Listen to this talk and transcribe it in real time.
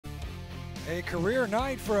A career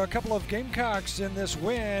night for a couple of Gamecocks in this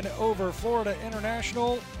win over Florida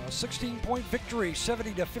International. A 16-point victory,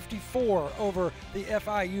 70-54 over the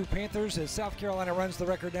FIU Panthers, as South Carolina runs the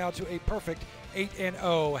record now to a perfect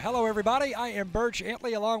 8-0. Hello, everybody. I am Birch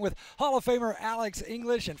Antley, along with Hall of Famer Alex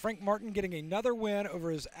English and Frank Martin, getting another win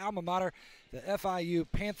over his alma mater, the FIU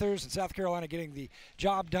Panthers, and South Carolina getting the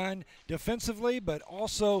job done defensively, but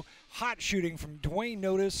also hot shooting from Dwayne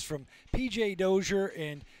Notice, from P.J. Dozier,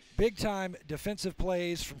 and big-time defensive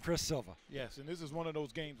plays from Chris Silva. Yes, and this is one of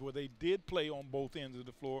those games where they did play on both ends of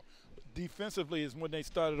the floor. Defensively is when they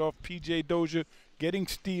started off. P.J. Dozier getting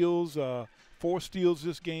steals, 4 steals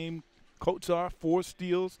this game. Kotsar, 4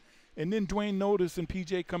 steals. And then Dwayne Notice and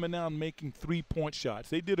P.J. coming down making 3-point shots.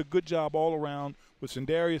 They did a good job all around with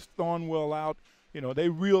Sindarius Thornwell out. You know, they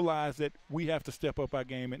realized that we have to step up our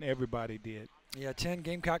game, and everybody did. Yeah, 10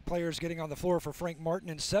 Gamecock players getting on the floor for Frank Martin,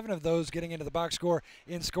 and 7 of those getting into the box score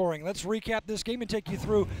in scoring. Let's recap this game and take you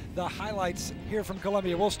through the highlights here from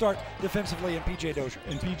Columbia. We'll start defensively in P.J. Dozier.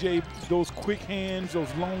 And P.J., those quick hands,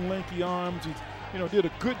 those long, lanky arms, he, did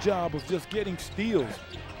a good job of just getting steals.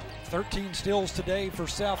 13 steals today for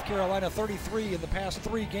South Carolina, 33 in the past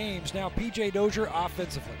 3 games. Now P.J. Dozier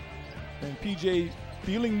offensively. And P.J.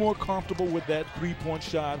 feeling more comfortable with that 3-point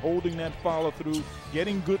shot, holding that follow-through,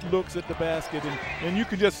 getting good looks at the basket, and you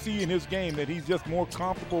can just see in his game that he's just more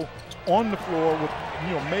comfortable on the floor with,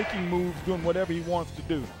 making moves, doing whatever he wants to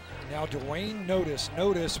do. Now Dwayne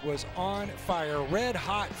Notice was on fire, red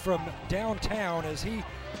hot from downtown as he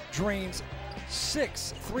drains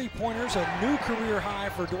 6 3-pointers, a new career high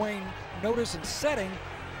for Dwayne Notice, and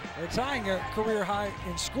tying a career high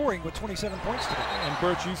in scoring with 27 points today. And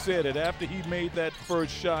Bert, you said it, after he made that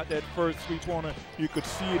first shot, that first 3-pointer, you could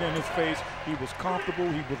see it in his face. He was comfortable,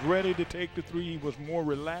 he was ready to take the 3, he was more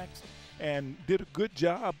relaxed, and did a good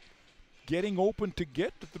job getting open to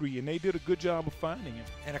get the 3, and they did a good job of finding it.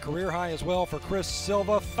 And a career high as well for Chris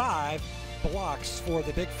Silva, 5 blocks for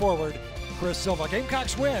the big forward, Chris Silva.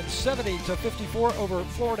 Gamecocks win 70-54 over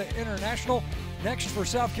Florida International. Next for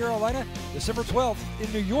South Carolina, December 12th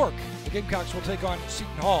in New York. The Gamecocks will take on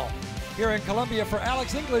Seton Hall. Here in Columbia for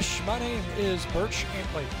Alex English, my name is Birch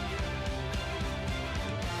Antley.